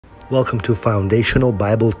Welcome to Foundational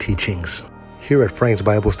Bible Teachings. Here at Frank's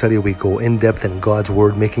Bible Study, we go in depth in God's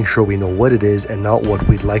Word, making sure we know what it is and not what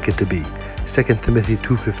we'd like it to be. 2 Timothy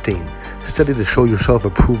 2:15. Study to show yourself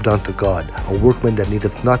approved unto God, a workman that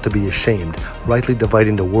needeth not to be ashamed, rightly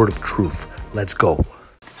dividing the word of truth. Let's go.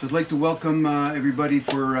 So I'd like to welcome everybody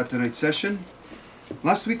for tonight's session.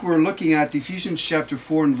 Last week we were looking at Ephesians chapter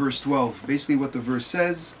 4 and verse 12. Basically what the verse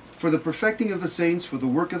says, for the perfecting of the saints, for the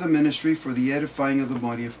work of the ministry, for the edifying of the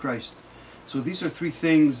body of Christ. So these are three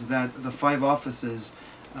things that the five offices,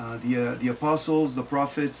 the apostles, the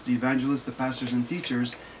prophets, the evangelists, the pastors and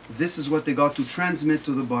teachers, this is what they got to transmit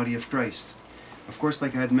to the body of Christ. Of course,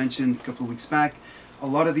 like I had mentioned a couple of weeks back, a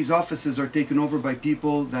lot of these offices are taken over by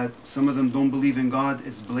people that some of them don't believe in God.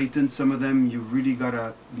 It's blatant. Some of them you really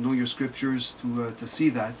gotta know your scriptures to see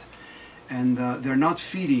that. And they're not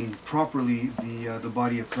feeding properly the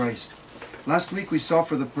body of Christ. Last week we saw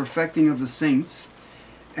for the perfecting of the saints,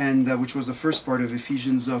 and which was the first part of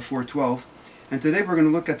Ephesians 4:12. And today we're going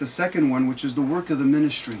to look at the second one, which is the work of the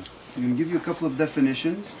ministry. I'm going to give you a couple of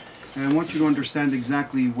definitions, and I want you to understand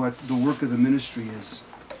exactly what the work of the ministry is.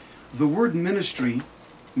 The word ministry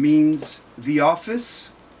means the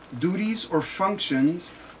office, duties, or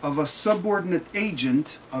functions of a subordinate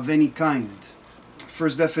agent of any kind.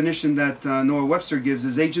 First definition that Noah Webster gives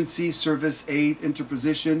is agency, service, aid,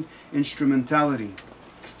 interposition, instrumentality.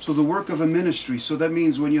 So the work of a ministry. So that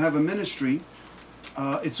means when you have a ministry,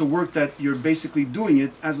 it's a work that you're basically doing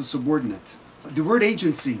it as a subordinate. The word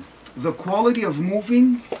agency, the quality of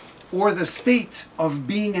moving or the state of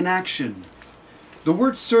being in action. The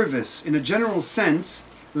word service, in a general sense,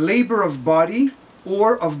 labor of body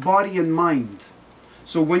or of body and mind.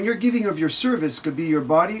 So when you're giving of your service, it could be your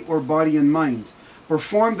body or body and mind,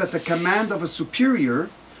 performed at the command of a superior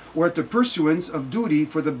or at the pursuance of duty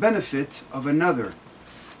for the benefit of another.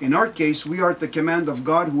 In our case, we are at the command of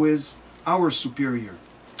God, who is our superior.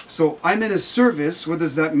 So I'm in His service. What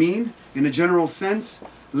does that mean? In a general sense,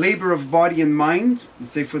 labor of body and mind,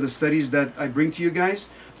 let's say for the studies that I bring to you guys,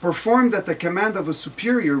 performed at the command of a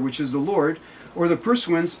superior, which is the Lord, or the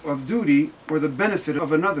pursuance of duty or the benefit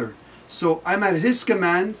of another. So I'm at His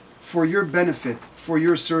command for your benefit, for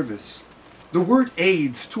your service. The word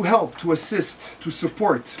aid, to help, to assist, to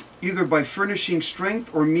support, either by furnishing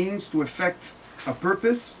strength or means to effect a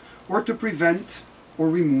purpose, or to prevent or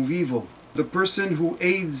remove evil. The person who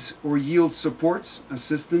aids or yields supports,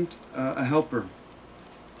 assistant, a helper.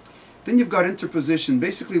 Then you've got interposition.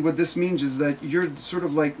 Basically what this means is that you're sort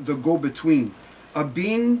of like the go-between, a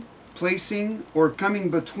being, placing, or coming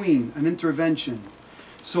between, an intervention.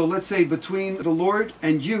 So let's say between the Lord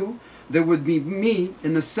and you, there would be me,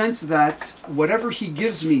 in the sense that whatever He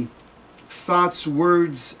gives me, thoughts,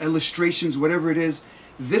 words, illustrations, whatever it is,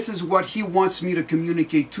 this is what He wants me to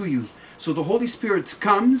communicate to you. So the Holy Spirit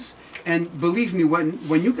comes, and believe me,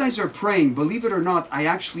 when you guys are praying, believe it or not, I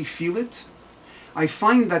actually feel it. I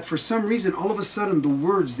find that for some reason, all of a sudden, the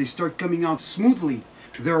words, they start coming out smoothly.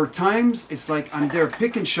 There are times, it's like I'm there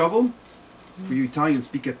pick and shovel. For you Italians,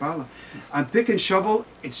 pick e palla. I'm pick and shovel,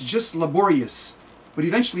 it's just laborious. But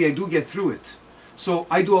eventually I do get through it. So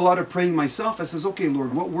I do a lot of praying myself. I says, okay,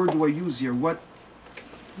 Lord, what word do I use here?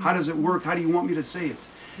 How does it work? How do you want me to say it?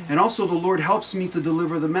 And also the Lord helps me to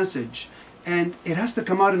deliver the message. And it has to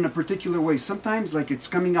come out in a particular way. Sometimes like it's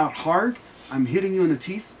coming out hard. I'm hitting you in the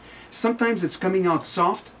teeth. Sometimes it's coming out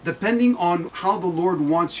soft, depending on how the Lord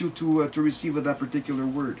wants you to receive that particular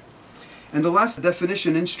word. And the last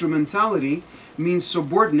definition, instrumentality, means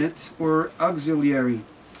subordinate or auxiliary.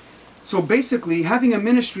 So basically, having a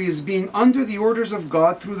ministry is being under the orders of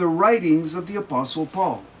God through the writings of the Apostle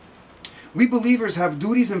Paul. We believers have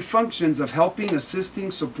duties and functions of helping, assisting,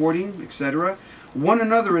 supporting, etc., one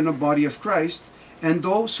another in the body of Christ, and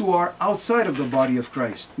those who are outside of the body of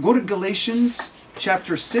Christ. Go to Galatians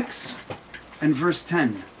chapter 6 and verse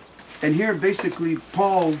 10. And here basically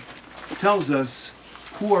Paul tells us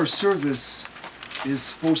who our service is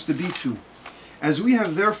supposed to be to. As we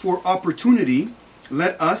have therefore opportunity,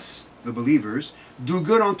 let us, the believers, do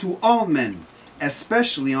good unto all men,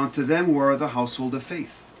 especially unto them who are the household of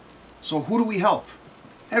faith. So who do we help?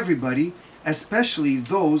 Everybody, especially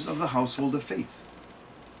those of the household of faith.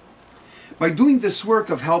 By doing this work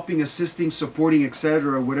of helping, assisting, supporting,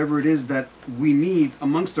 etc., whatever it is that we need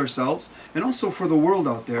amongst ourselves, and also for the world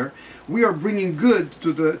out there, we are bringing good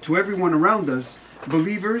to everyone around us,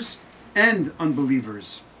 believers and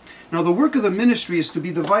unbelievers. Now the work of the ministry is to be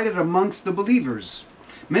divided amongst the believers.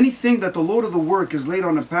 Many think that the load of the work is laid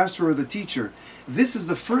on a pastor or the teacher. This is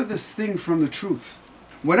the furthest thing from the truth.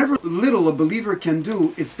 Whatever little a believer can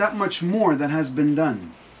do, it's that much more that has been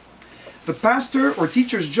done. The pastor or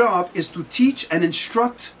teacher's job is to teach and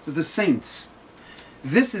instruct the saints.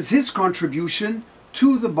 This is his contribution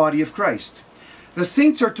to the body of Christ. The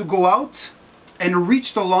saints are to go out and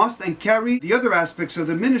reach the lost and carry the other aspects of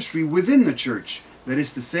the ministry within the church. That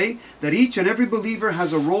is to say, that each and every believer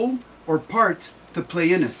has a role or part to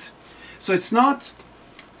play in it. So it's not,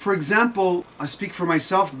 for example, I speak for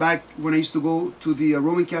myself back when I used to go to the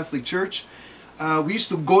Roman Catholic Church. We used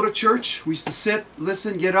to go to church, we used to sit,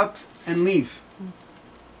 listen, get up, and leave.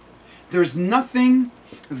 There's nothing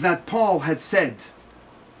that Paul had said.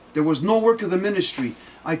 There was no work of the ministry.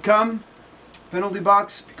 I come, penalty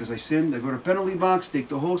box, because I sinned, I go to penalty box, take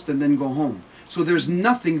the host, and then go home. So there's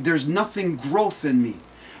nothing growth in me.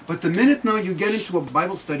 But the minute now you get into a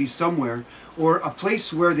Bible study somewhere, or a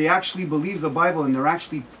place where they actually believe the Bible and they're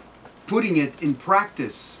actually putting it in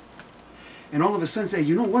practice, and all of a sudden say,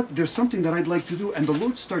 you know what, there's something that I'd like to do, and the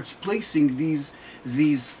Lord starts placing these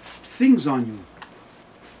things on you.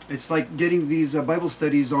 It's like getting these Bible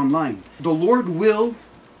studies online. The Lord will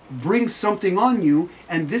bring something on you,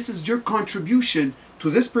 and this is your contribution to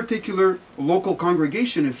this particular local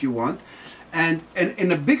congregation, if you want. And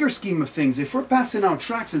in a bigger scheme of things, if we're passing out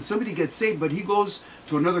tracts and somebody gets saved but he goes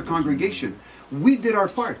to another congregation, we did our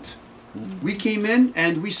part. We came in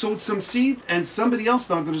and we sowed some seed, and somebody else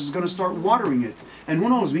now is going to start watering it. And who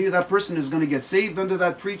knows, maybe that person is going to get saved under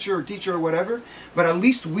that preacher or teacher or whatever, but at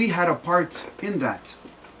least we had a part in that.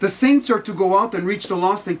 The saints are to go out and reach the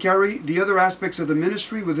lost and carry the other aspects of the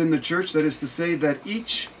ministry within the church. That is to say, that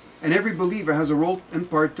each and every believer has a role and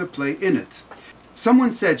part to play in it.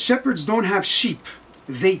 Someone said, shepherds don't have sheep,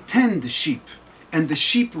 they tend sheep, and the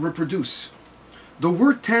sheep reproduce. The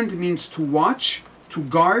word tend means to watch, to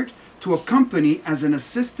guard, to accompany as an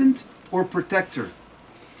assistant or protector.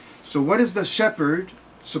 So what is the shepherd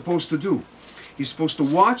supposed to do? He's supposed to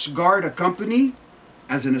watch, guard, accompany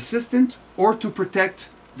as an assistant, or to protect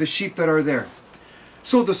the sheep that are there.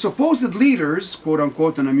 So the supposed leaders, quote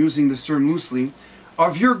unquote, and I'm using this term loosely,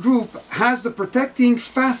 of your group has the protecting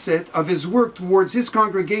facet of his work towards his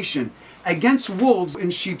congregation against wolves in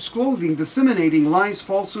sheep's clothing, disseminating lies,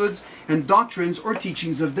 falsehoods, and doctrines or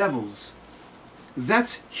teachings of devils.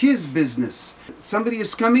 That's his business. Somebody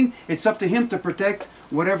is coming, it's up to him to protect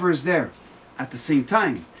whatever is there. At the same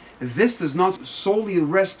time, this does not solely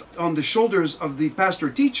rest on the shoulders of the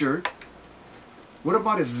pastor-teacher. What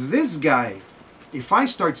about if this guy, if I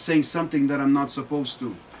start saying something that I'm not supposed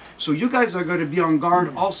to? So you guys are going to be on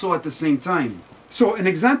guard also at the same time. So an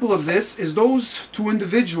example of this is those two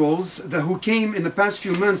individuals who came in the past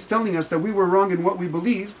few months telling us that we were wrong in what we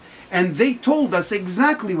believed, and they told us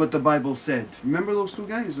exactly what the Bible said. Remember those two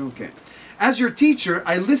guys? Okay. As your teacher,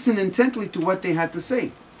 I listened intently to what they had to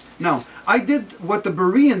say. Now, I did what the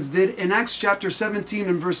Bereans did in Acts chapter 17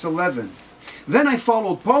 and verse 11. Then I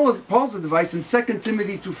followed Paul's advice in 2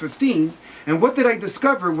 Timothy 2:15. And what did I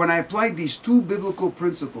discover when I applied these two biblical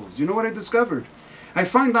principles? You know what I discovered? I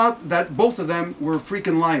found out that both of them were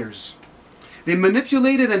freaking liars. They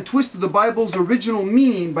manipulated and twisted the Bible's original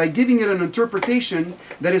meaning by giving it an interpretation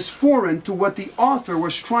that is foreign to what the author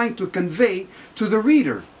was trying to convey to the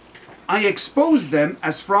reader. I exposed them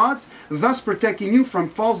as frauds, thus protecting you from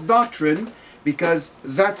false doctrine, because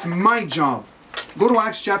that's my job. Go to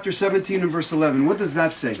Acts chapter 17 and verse 11. What does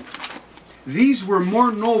that say? These were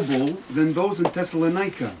more noble than those in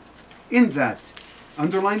Thessalonica, in that,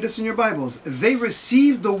 underline this in your Bibles, they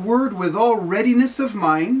received the word with all readiness of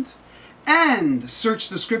mind and searched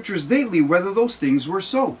the scriptures daily whether those things were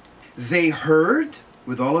so. They heard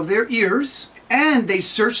with all of their ears and they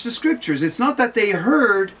searched the scriptures. It's not that they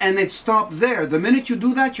heard and it stopped there. The minute you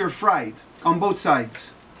do that, you're fried on both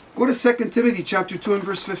sides. Go to 2 Timothy chapter 2 and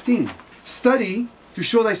verse 15. Study to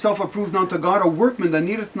show thyself approved unto God, a workman that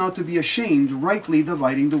needeth not to be ashamed, rightly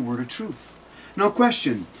dividing the word of truth. Now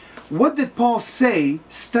question, what did Paul say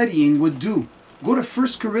studying would do? Go to 1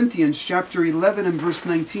 Corinthians chapter 11 and verse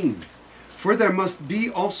 19. For there must be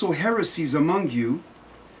also heresies among you,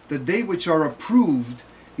 that they which are approved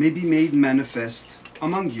may be made manifest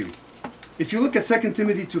among you. If you look at 2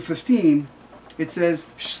 Timothy 2:15, it says,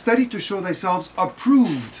 study to show thyself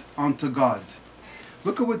approved unto God.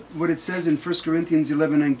 Look at what it says in 1 Corinthians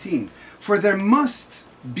 11:19. For there must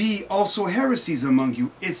be also heresies among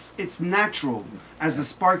you. It's natural. As the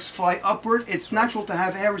sparks fly upward, it's natural to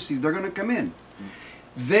have heresies. They're going to come in.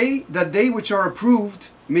 They which are approved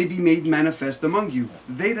may be made manifest among you.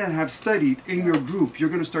 They that have studied in your group, you're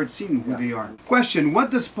going to start seeing who they are. Question, what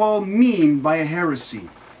does Paul mean by a heresy?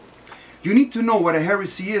 You need to know what a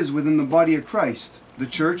heresy is within the body of Christ, the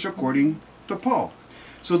church according to Paul.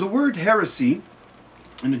 So the word heresy,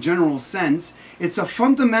 in a general sense, it's a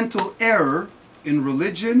fundamental error in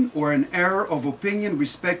religion or an error of opinion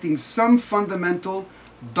respecting some fundamental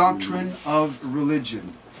doctrine of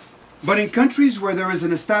religion. But in countries where there is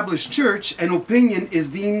an established church, an opinion is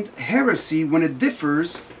deemed heresy when it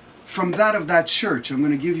differs from that of that church. I'm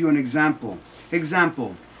going to give you an example.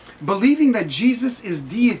 Example, believing that Jesus is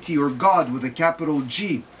deity or God with a capital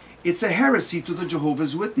G, it's a heresy to the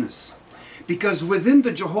Jehovah's Witness. Because within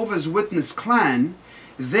the Jehovah's Witness clan,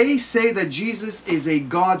 they say that Jesus is a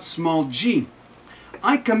God small g.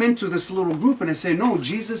 I come into this little group and I say, no,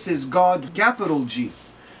 Jesus is God capital G.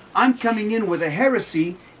 I'm coming in with a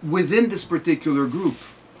heresy within this particular group.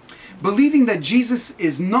 Believing that Jesus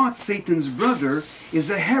is not Satan's brother is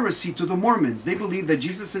a heresy to the Mormons. They believe that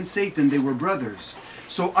Jesus and Satan, they were brothers.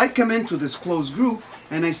 So I come into this closed group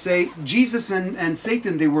and I say, Jesus and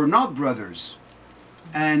Satan, they were not brothers.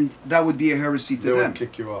 And that would be a heresy to them. They would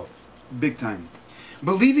kick you out. Big time.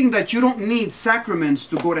 Believing that you don't need sacraments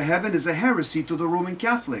to go to heaven is a heresy to the Roman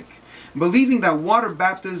Catholic. Believing that water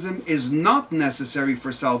baptism is not necessary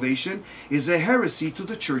for salvation is a heresy to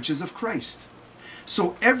the churches of Christ.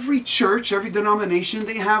 So every church, every denomination,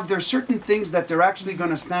 they have their certain things that they're actually going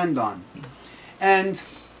to stand on. And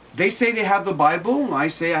they say they have the Bible. I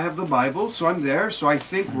say I have the Bible, so I'm there. So I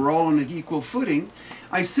think we're all on an equal footing.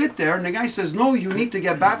 I sit there and the guy says, no, you need to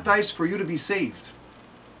get baptized for you to be saved.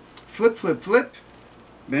 Flip, flip, flip.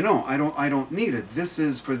 But no, I don't need it. This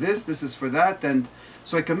is for this is for that. And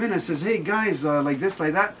so I come in and says, hey guys, like this,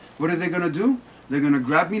 like that. What are they going to do? They're going to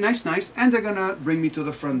grab me nice, and they're going to bring me to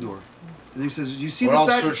the front door. And he says, you see this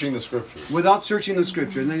address? Without searching the scripture. Without searching the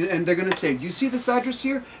scripture. And they're going to say, you see this address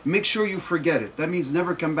here? Make sure you forget it. That means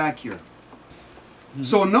never come back here.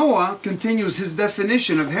 So Noah continues his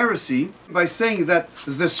definition of heresy by saying that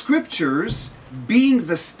the scriptures being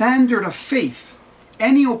the standard of faith,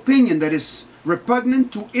 any opinion that is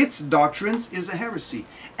repugnant to its doctrines is a heresy.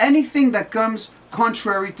 Anything that comes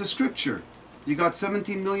contrary to scripture. You got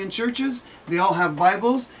 17 million churches, they all have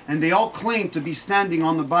Bibles, and they all claim to be standing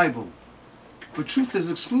on the Bible. But truth is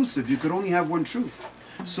exclusive. You could only have one truth.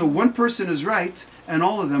 So one person is right, and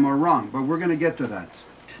all of them are wrong. But we're going to get to that.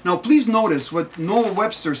 Now, please notice what Noah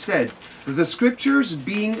Webster said. The scriptures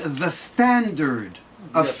being the standard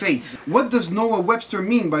of faith. What does Noah Webster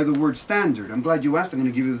mean by the word standard? I'm glad you asked. I'm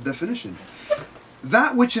going to give you the definition.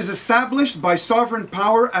 That which is established by sovereign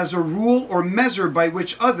power as a rule or measure by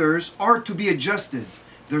which others are to be adjusted.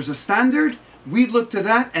 There's a standard. We look to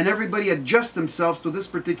that, and everybody adjusts themselves to this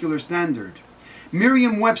particular standard.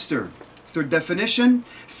 Merriam-Webster, third definition,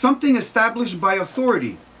 something established by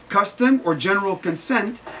authority, custom, or general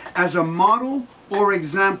consent as a model or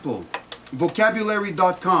example.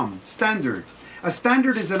 Vocabulary.com, standard. A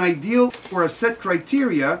standard is an ideal or a set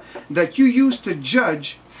criteria that you use to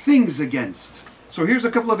judge things against. So here's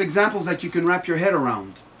a couple of examples that you can wrap your head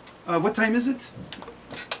around. What time is it?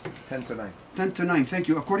 10 to 9. 10 to 9, thank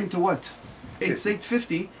you. According to what? It's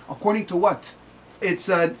 8:50. According to what? It's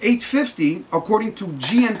 8:50 according to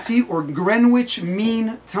GMT or Greenwich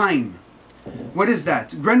Mean Time. What is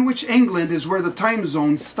that? Greenwich, England is where the time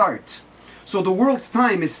zones start. So the world's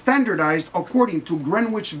time is standardized according to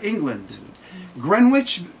Greenwich, England.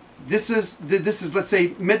 Greenwich, this is let's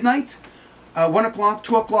say midnight, 1 o'clock,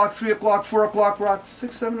 2 o'clock, 3 o'clock, 4 o'clock,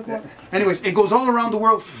 6, 7 o'clock. Anyways, it goes all around the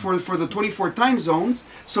world for the 24 time zones.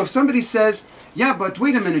 So if somebody says, yeah, but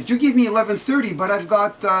wait a minute, you gave me 11:30, but I've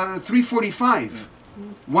got 3:45.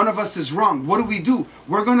 One of us is wrong. What do?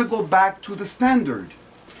 We're going to go back to the standard.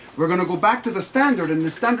 We're going to go back to the standard, and the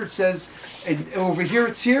standard says, over here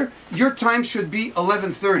it's here, your time should be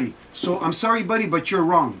 11:30. So I'm sorry, buddy, but you're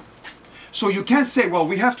wrong. So you can't say, well,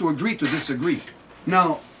 we have to agree to disagree.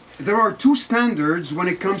 Now, there are two standards when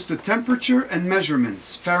it comes to temperature and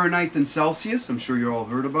measurements. Fahrenheit and Celsius, I'm sure you all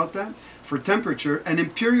heard about that, for temperature, and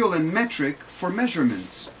imperial and metric for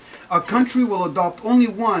measurements. A country will adopt only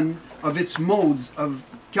one of its modes of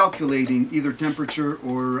calculating either temperature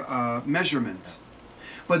or measurement.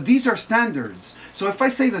 But these are standards. So if I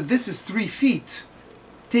say that this is 3 feet,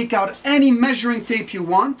 take out any measuring tape you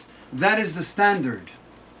want, that is the standard.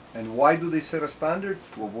 And why do they set a standard?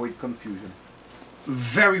 To avoid confusion.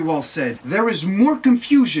 Very well said. There is more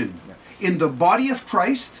confusion in the body of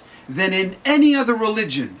Christ than in any other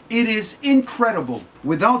religion. It is incredible.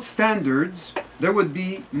 Without standards, there would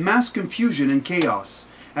be mass confusion and chaos.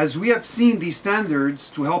 As we have seen these standards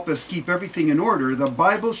to help us keep everything in order, the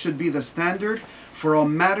Bible should be the standard for all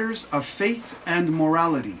matters of faith and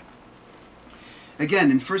morality.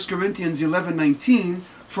 Again, in 1 Corinthians 11:19,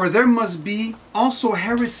 for there must be also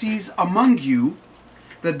heresies among you,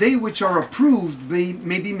 that they which are approved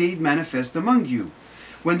may be made manifest among you.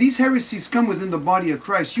 When these heresies come within the body of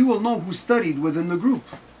Christ, you will know who studied within the group.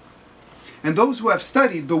 And those who have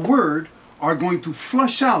studied the Word are going to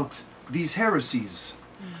flush out these heresies.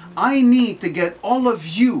 I need to get all of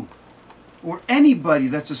you, or anybody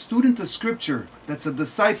that's a student of Scripture, that's a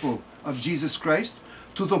disciple of Jesus Christ,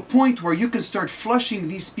 to the point where you can start flushing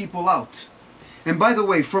these people out. And by the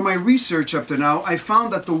way, for my research up to now, I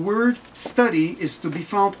found that the word study is to be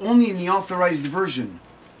found only in the authorized version.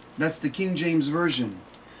 That's the King James Version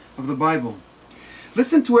of the Bible.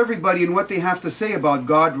 Listen to everybody and what they have to say about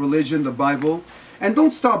God, religion, the Bible, and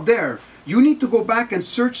don't stop there. You need to go back and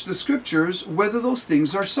search the Scriptures whether those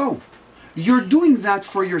things are so. You're doing that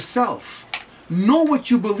for yourself. Know what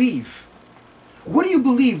you believe. What do you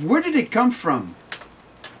believe? Where did it come from?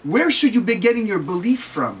 Where should you be getting your belief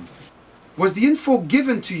from? Was the info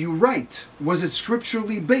given to you right? Was it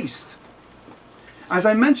scripturally based? As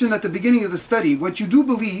I mentioned at the beginning of the study, what you do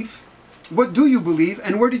believe, what do you believe,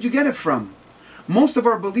 and where did you get it from? Most of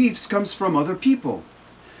our beliefs comes from other people.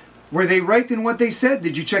 Were they right in what they said?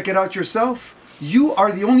 Did you check it out yourself? You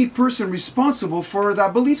are the only person responsible for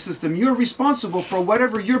that belief system. You're responsible for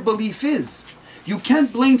whatever your belief is. You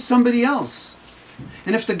can't blame somebody else.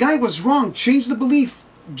 And if the guy was wrong, change the belief.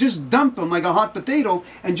 Just dump him like a hot potato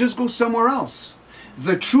and just go somewhere else.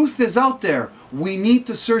 The truth is out there. We need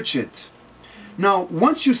to search it. Now,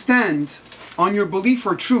 once you stand on your belief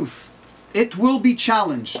or truth, it will be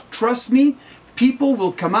challenged. Trust me, people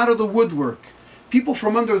will come out of the woodwork. People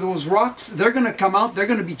from under those rocks, they're going to come out, they're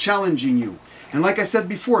going to be challenging you. And like I said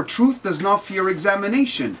before, truth does not fear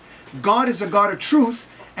examination. God is a God of truth,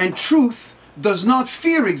 and truth does not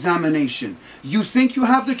fear examination. You think you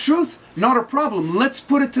have the truth? Not a problem. Let's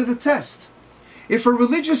put it to the test. If a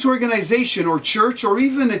religious organization or church or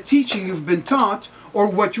even a teaching you've been taught or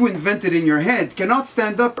what you invented in your head cannot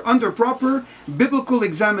stand up under proper biblical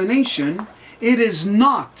examination, it is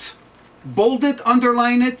not, bold it,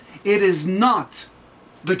 underline it, it is not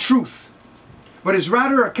the truth, but is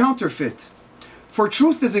rather a counterfeit. For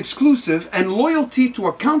truth is exclusive, and loyalty to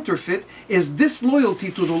a counterfeit is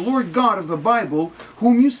disloyalty to the Lord God of the Bible,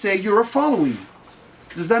 whom you say you are following.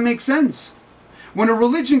 Does that make sense? When a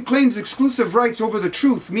religion claims exclusive rights over the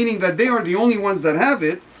truth, meaning that they are the only ones that have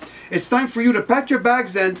it, it's time for you to pack your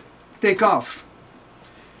bags and take off.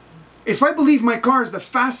 If I believe my car is the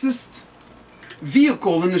fastest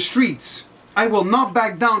vehicle in the streets, I will not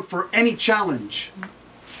back down for any challenge.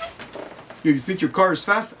 You think your car is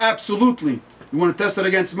fast? Absolutely. You want to test it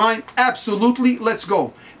against mine? Absolutely. Let's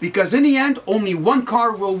go. Because in the end, only one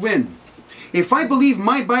car will win. If I believe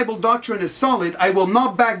my Bible doctrine is solid, I will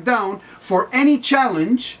not back down for any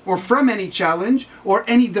challenge or from any challenge or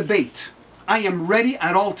any debate. I am ready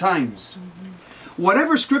at all times.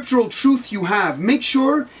 Whatever scriptural truth you have, make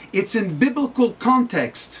sure it's in biblical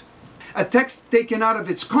context. A text taken out of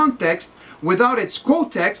its context without its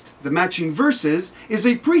co-text, the matching verses, is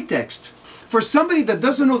a pretext. For somebody that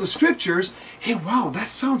doesn't know the scriptures, hey, wow, that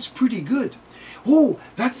sounds pretty good. Oh,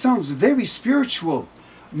 that sounds very spiritual.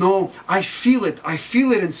 No, I feel it. I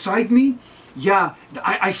feel it inside me. Yeah,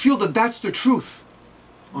 I feel that that's the truth.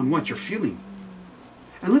 On what you're feeling.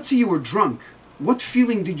 And let's say you were drunk. What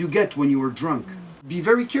feeling did you get when you were drunk? Be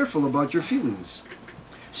very careful about your feelings.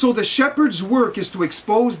 So the shepherd's work is to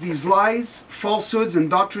expose these lies, falsehoods, and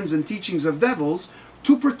doctrines and teachings of devils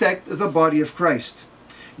to protect the body of Christ.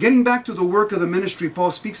 Getting back to the work of the ministry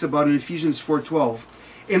Paul speaks about in Ephesians 4:12,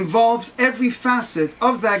 involves every facet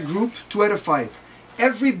of that group to edify it.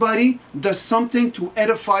 Everybody does something to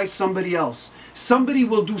edify somebody else. Somebody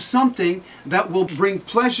will do something that will bring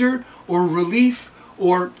pleasure or relief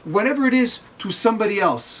or whatever it is to somebody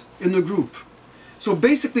else in the group. So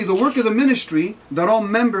basically the work of the ministry that all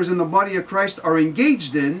members in the body of Christ are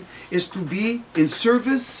engaged in is to be in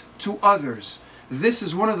service to others. This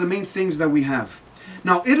is one of the main things that we have.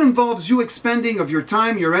 Now it involves you expending of your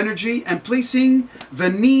time, your energy, and placing the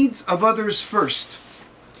needs of others first.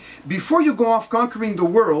 Before you go off conquering the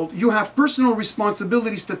world, you have personal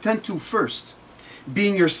responsibilities to tend to first.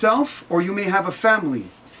 Being yourself, or you may have a family.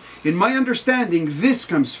 In my understanding, this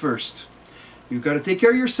comes first. You've got to take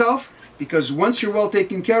care of yourself, because once you're well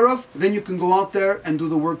taken care of, then you can go out there and do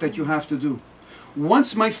the work that you have to do.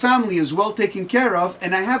 Once my family is well taken care of,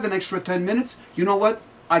 and I have an extra 10 minutes, you know what?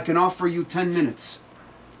 I can offer you 10 minutes.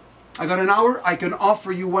 I got an hour, I can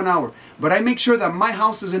offer you 1 hour. But I make sure that my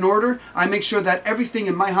house is in order. I make sure that everything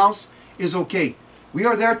in my house is okay. We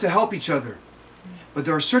are there to help each other. But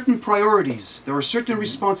there are certain priorities, there are certain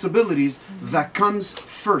responsibilities that comes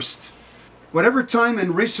first. Whatever time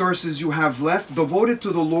and resources you have left, devote it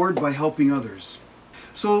to the Lord by helping others.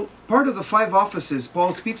 So part of the 5 offices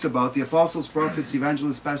Paul speaks about, the apostles, prophets,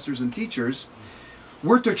 evangelists, pastors, and teachers,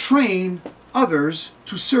 were to train others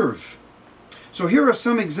to serve. So here are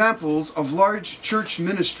some examples of large church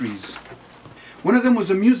ministries. One of them was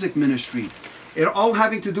a music ministry. It all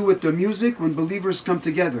having to do with the music when believers come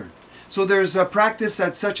together. So there's a practice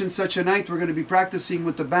at such and such a night. We're going to be practicing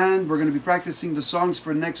with the band. We're going to be practicing the songs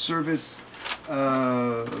for next service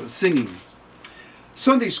singing.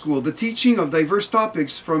 Sunday school, the teaching of diverse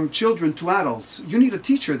topics from children to adults. You need a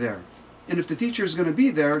teacher there. And if the teacher is going to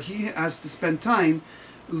be there, he has to spend time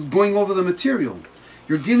going over the material.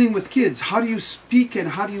 You're dealing with kids. How do you speak and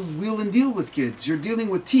how do you wheel and deal with kids? You're dealing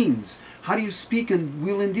with teens. How do you speak and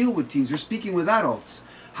wheel and deal with teens? You're speaking with adults.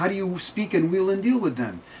 How do you speak and wheel and deal with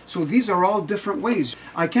them? So these are all different ways.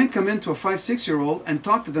 I can't come into a 5-6-year-old and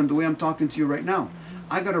talk to them the way I'm talking to you right now.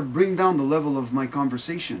 I got to bring down the level of my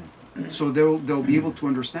conversation so they'll be able to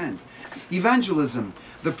understand. Evangelism,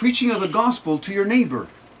 the preaching of the gospel to your neighbor.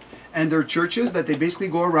 And there are churches that they basically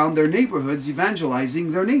go around their neighborhoods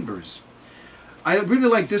evangelizing their neighbors. I really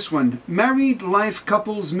like this one, Married Life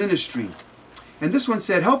Couples Ministry. And this one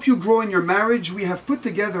said, help you grow in your marriage. We have put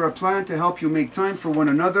together a plan to help you make time for one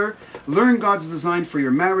another, learn God's design for your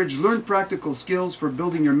marriage, learn practical skills for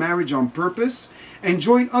building your marriage on purpose, and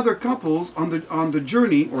join other couples on the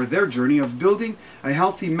journey or their journey of building a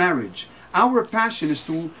healthy marriage. Our passion is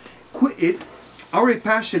to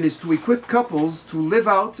equip couples to live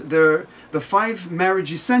out the 5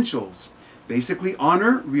 marriage essentials. Basically,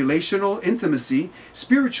 honor, relational intimacy,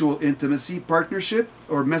 spiritual intimacy, partnership,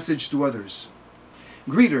 or message to others.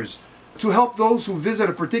 Greeters, to help those who visit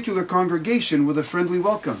a particular congregation with a friendly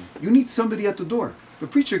welcome. You need somebody at the door. The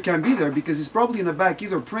preacher can't be there because he's probably in the back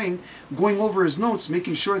either praying, going over his notes,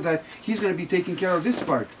 making sure that he's going to be taking care of his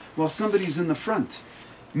part while somebody's in the front.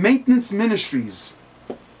 Maintenance ministries.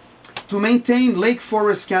 To maintain Lake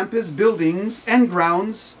Forest campus buildings and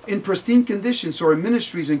grounds in pristine condition so our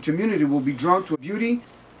ministries and community will be drawn to the beauty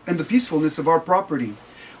and the peacefulness of our property.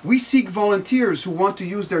 We seek volunteers who want to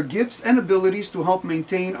use their gifts and abilities to help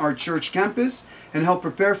maintain our church campus and help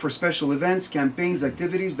prepare for special events, campaigns,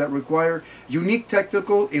 activities that require unique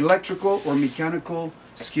technical, electrical, or mechanical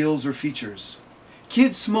skills or features.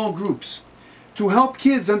 Kids' small groups. To help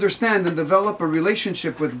kids understand and develop a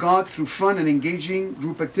relationship with God through fun and engaging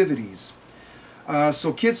group activities.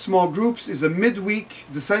 So Kids Small Groups is a midweek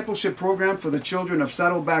discipleship program for the children of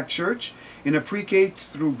Saddleback Church in a pre-K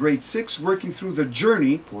through grade 6, working through the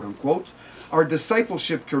journey, quote unquote, our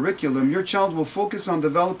discipleship curriculum. Your child will focus on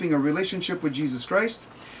developing a relationship with Jesus Christ,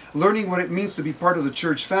 learning what it means to be part of the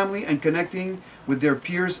church family, and connecting with their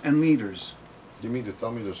peers and leaders. You mean to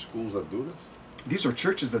tell me there's schools that do this? These are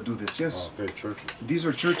churches that do this, yes. Oh, okay, churches. These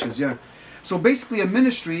are churches, yeah. So basically a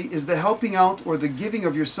ministry is the helping out or the giving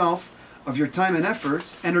of yourself, of your time and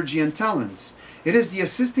efforts, energy and talents. It is the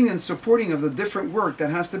assisting and supporting of the different work that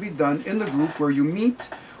has to be done in the group where you meet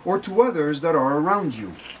or to others that are around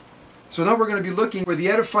you. So now we're going to be looking for the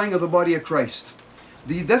edifying of the body of Christ.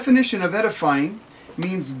 The definition of edifying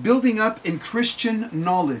means building up in Christian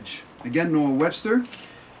knowledge. Again, Noah Webster.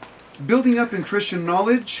 Building up in Christian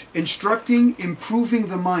knowledge, instructing, improving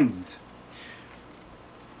the mind.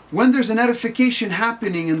 When there's an edification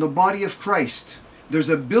happening in the body of Christ, there's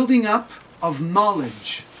a building up of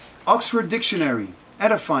knowledge. Oxford Dictionary,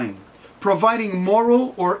 edifying, providing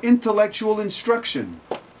moral or intellectual instruction.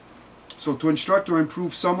 So to instruct or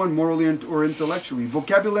improve someone morally or intellectually.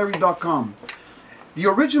 Vocabulary.com. The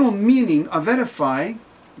original meaning of edify,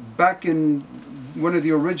 back in one of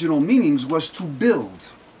the original meanings, was to build.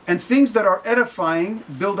 And things that are edifying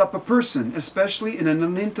build up a person, especially in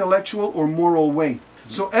an intellectual or moral way.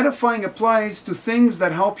 So edifying applies to things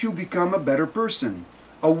that help you become a better person.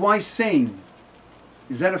 A wise saying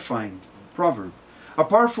is edifying. Proverb. A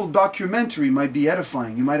powerful documentary might be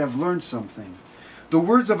edifying. You might have learned something. The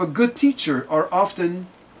words of a good teacher are often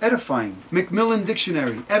edifying. Macmillan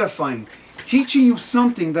Dictionary, edifying. Teaching you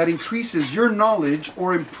something that increases your knowledge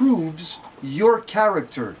or improves your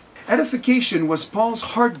character. Edification was Paul's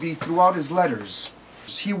heartbeat throughout his letters.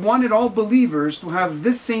 He wanted all believers to have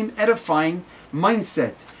this same edifying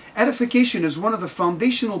mindset. Edification is one of the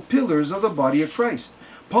foundational pillars of the body of Christ.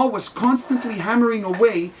 Paul was constantly hammering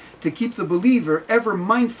away to keep the believer ever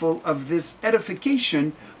mindful of this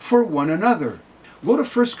edification for one another. Go to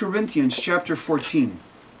 1 Corinthians chapter 14.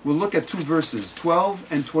 We'll look at 2 verses, 12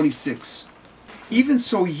 and 26. Even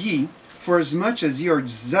so ye, for as much as ye are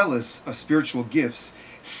zealous of spiritual gifts,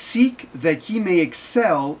 seek that ye may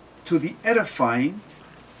excel to the edifying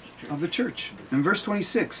of the church. In verse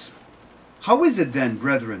 26, how is it then,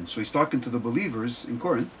 brethren? So he's talking to the believers in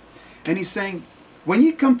Corinth, and he's saying, when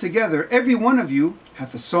ye come together, every one of you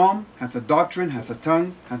hath a psalm, hath a doctrine, hath a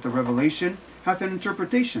tongue, hath a revelation, hath an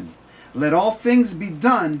interpretation. Let all things be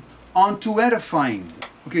done unto edifying.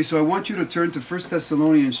 Okay, so I want you to turn to 1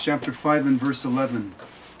 Thessalonians chapter 5 and verse 11.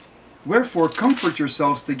 Wherefore comfort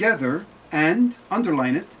yourselves together and,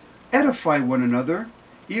 underline it, edify one another,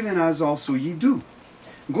 even as also ye do.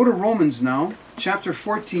 Go to Romans now, chapter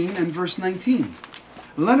 14 and verse 19.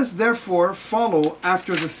 Let us therefore follow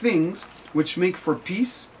after the things which make for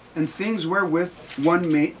peace, and things wherewith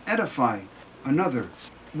one may edify another.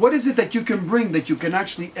 What is it that you can bring that you can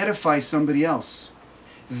actually edify somebody else?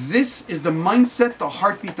 This is the mindset, the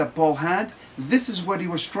heartbeat that Paul had. This is what he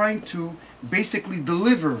was trying to basically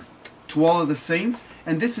deliver to all of the saints,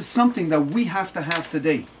 and this is something that we have to have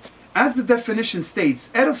today. As the definition states,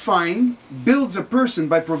 edifying builds a person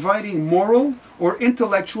by providing moral or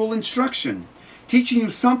intellectual instruction, teaching you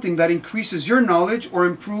something that increases your knowledge or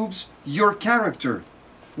improves your character.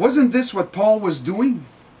 Wasn't this what Paul was doing?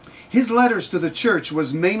 His letters to the church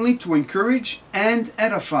was mainly to encourage and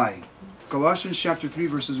edify. Colossians chapter 3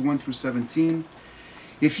 verses 1 through 17.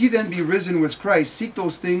 If ye then be risen with Christ, seek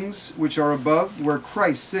those things which are above, where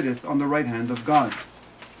Christ sitteth on the right hand of God.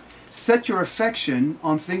 Set your affection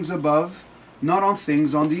on things above, not on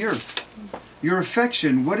things on the earth. Your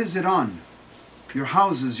affection, what is it on? Your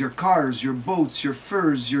houses, your cars, your boats, your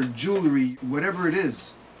furs, your jewelry, whatever it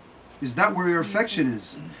is. Is that where your affection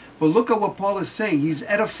is? But look at what Paul is saying. He's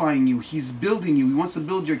edifying you. He's building you. He wants to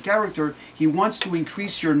build your character. He wants to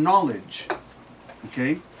increase your knowledge.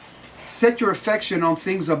 Okay? Set your affection on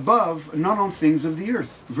things above, not on things of the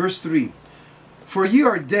earth. Verse 3. For ye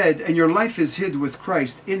are dead, and your life is hid with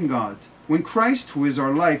Christ in God. When Christ, who is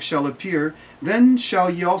our life, shall appear, then shall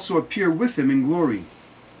ye also appear with him in glory.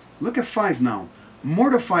 Look at 5 now.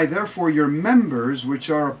 Mortify therefore your members which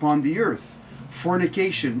are upon the earth,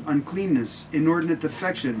 fornication, uncleanness, inordinate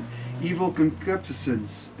affection, evil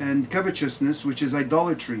concupiscence, and covetousness, which is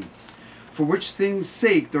idolatry. For which things'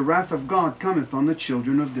 sake the wrath of God cometh on the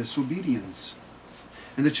children of disobedience.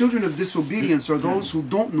 And the children of disobedience are those who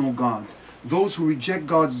don't know God, those who reject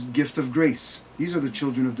God's gift of grace. These are the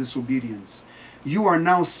children of disobedience. You are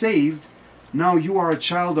now saved. Now you are a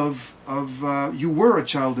child you were a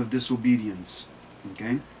child of disobedience.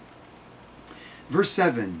 Okay? Verse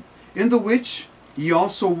 7. In the which ye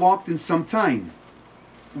also walked in some time,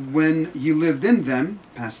 when ye lived in them,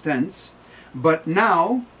 past tense, but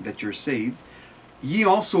now that you're saved, ye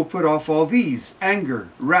also put off all these: anger,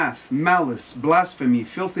 wrath, malice, blasphemy,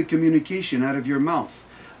 filthy communication out of your mouth.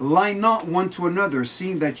 Lie not one to another,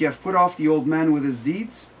 seeing that ye have put off the old man with his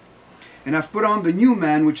deeds, and have put on the new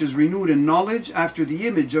man, which is renewed in knowledge after the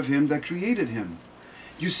image of him that created him.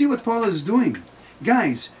 You see what Paul is doing?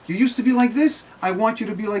 Guys, you used to be like this, I want you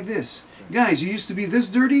to be like this. Guys, you used to be this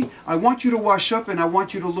dirty, I want you to wash up and I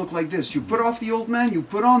want you to look like this. You put off the old man, you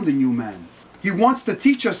put on the new man. He wants to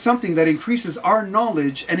teach us something that increases our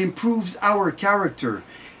knowledge and improves our character.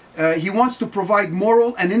 He wants to provide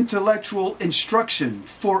moral and intellectual instruction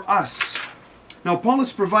for us. Now, Paul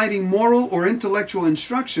is providing moral or intellectual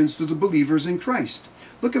instructions to the believers in Christ.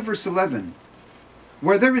 Look at verse 11.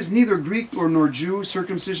 Where there is neither Greek nor Jew,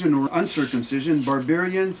 circumcision nor uncircumcision,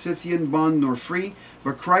 barbarian, Scythian, bond nor free,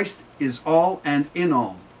 but Christ is all and in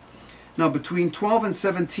all. Now, between 12 and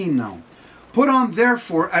 17 now. Put on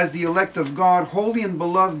therefore as the elect of God, holy and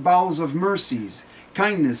beloved, bowels of mercies,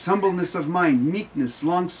 kindness, humbleness of mind, meekness,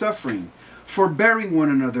 long-suffering, forbearing one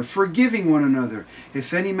another, forgiving one another.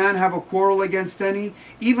 If any man have a quarrel against any,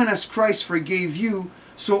 even as Christ forgave you,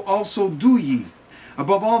 so also do ye.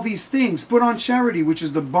 Above all these things, put on charity, which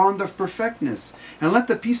is the bond of perfectness, and let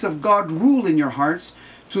the peace of God rule in your hearts,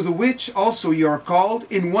 to the which also ye are called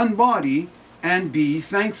in one body, and be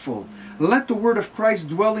thankful. Let the word of Christ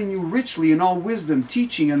dwell in you richly in all wisdom,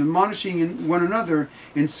 teaching and admonishing one another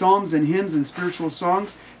in psalms and hymns and spiritual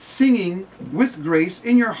songs, singing with grace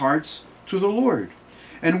in your hearts to the Lord.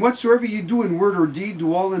 And whatsoever you do in word or deed,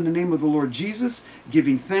 do all in the name of the Lord Jesus,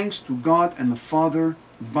 giving thanks to God and the Father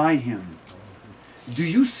by him. Do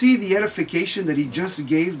you see the edification that he just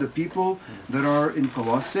gave the people that are in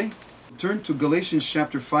Colossae? Turn to Galatians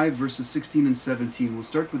chapter 5, verses 16 and 17. We'll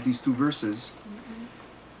start with these 2 verses.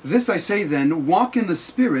 This I say then, walk in the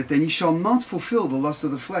Spirit, and ye shall not fulfill the lust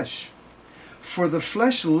of the flesh. For the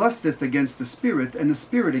flesh lusteth against the Spirit, and the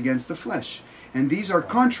Spirit against the flesh. And these are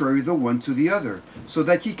contrary the one to the other, so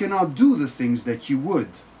that ye cannot do the things that ye would.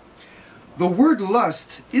 The word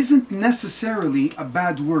lust isn't necessarily a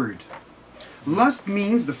bad word. Lust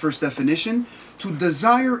means, the first definition, to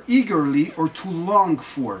desire eagerly or to long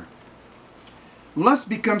for. Lust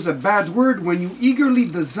becomes a bad word when you eagerly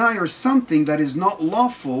desire something that is not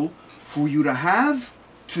lawful for you to have,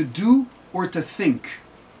 to do, or to think.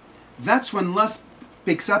 That's when lust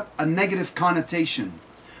picks up a negative connotation.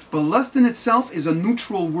 But lust in itself is a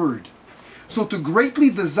neutral word. So to greatly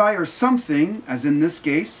desire something, as in this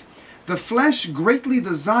case, the flesh greatly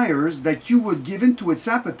desires that you would give in to its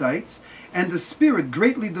appetites, and the spirit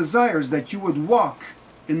greatly desires that you would walk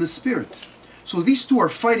in the spirit. So these two are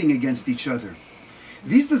fighting against each other.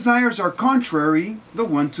 These desires are contrary the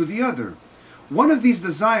one to the other. One of these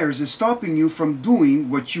desires is stopping you from doing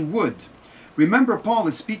what you would. Remember, Paul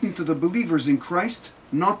is speaking to the believers in Christ,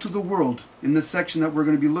 not to the world, in this section that we're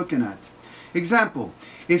going to be looking at. Example,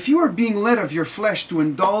 if you are being led of your flesh to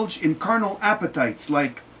indulge in carnal appetites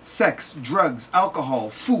like sex, drugs, alcohol,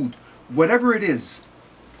 food, whatever it is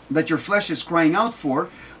that your flesh is crying out for,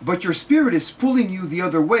 but your spirit is pulling you the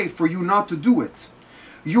other way for you not to do it,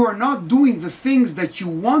 you are not doing the things that you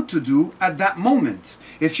want to do at that moment.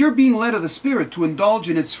 If you're being led of the Spirit to indulge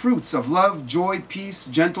in its fruits of love, joy, peace,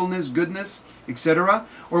 gentleness, goodness, etc.,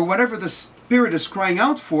 or whatever the Spirit is crying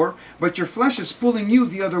out for, but your flesh is pulling you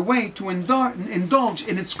the other way to indulge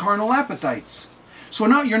in its carnal appetites. So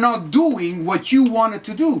now you're not doing what you wanted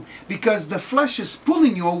to do because the flesh is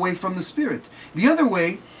pulling you away from the Spirit. The other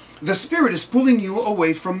way, the Spirit is pulling you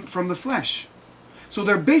away from the flesh. So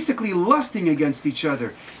they're basically lusting against each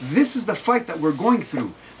other. This is the fight that we're going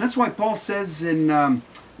through. That's why Paul says in,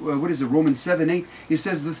 Romans 7:8, he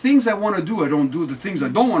says, the things I want to do, I don't do. The things I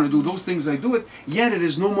don't want to do, those things I do it. Yet it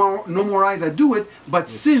is no more I that do it, but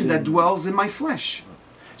sin that dwells in my flesh.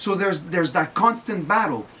 So there's that constant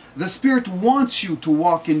battle. The Spirit wants you to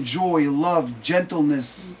walk in joy, love,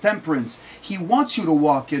 gentleness, temperance. He wants you to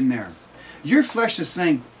walk in there. Your flesh is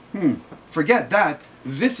saying, forget that.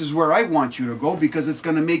 This is where I want you to go because it's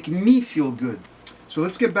going to make me feel good. So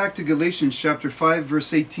let's get back to Galatians chapter 5,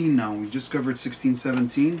 verse 18 now. We just covered 16,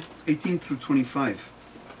 17, 18 through 25.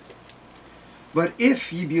 But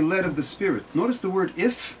if ye be led of the Spirit. Notice the word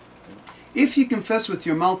if. If ye confess with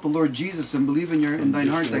your mouth the Lord Jesus and believe in thine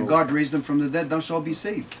heart that God raised him from the dead, thou shalt be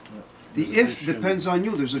saved. The if depends on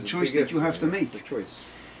you. There's a choice that you have to make.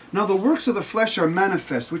 Now the works of the flesh are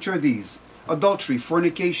manifest. Which are these? Adultery,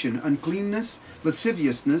 fornication, uncleanness,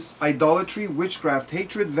 lasciviousness, idolatry, witchcraft,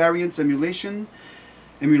 hatred, variance, emulations,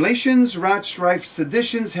 wrath, strife,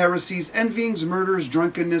 seditions, heresies, envyings, murders,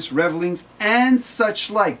 drunkenness, revelings, and such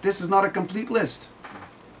like. This is not a complete list.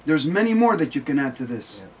 There's many more that you can add to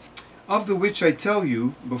this. Of the which I tell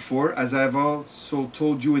you before, as I have also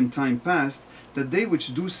told you in time past, that they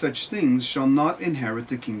which do such things shall not inherit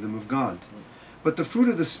the kingdom of God. But the fruit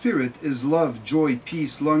of the Spirit is love, joy,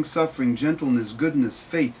 peace, long-suffering, gentleness, goodness,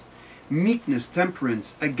 faith, meekness,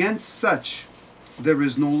 temperance. Against such there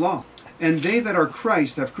is no law. And they that are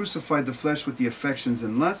Christ have crucified the flesh with the affections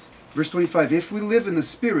and lusts. Verse 25, if we live in the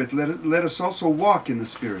Spirit, let us also walk in the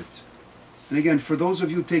Spirit. And again, for those of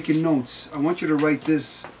you taking notes, I want you to write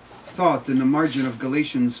this thought in the margin of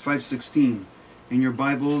Galatians 5:16 in your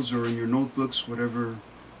Bibles or in your notebooks, whatever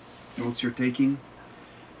notes you're taking.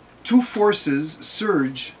 Two forces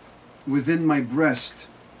surge within my breast.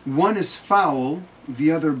 One is foul,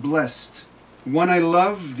 the other blessed. One I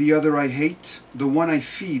love, the other I hate. The one I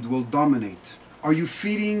feed will dominate. Are you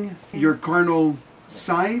feeding your carnal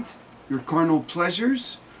side, your carnal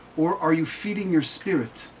pleasures, or are you feeding your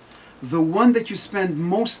spirit? The one that you spend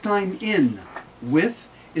most time with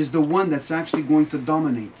is the one that's actually going to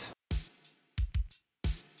dominate.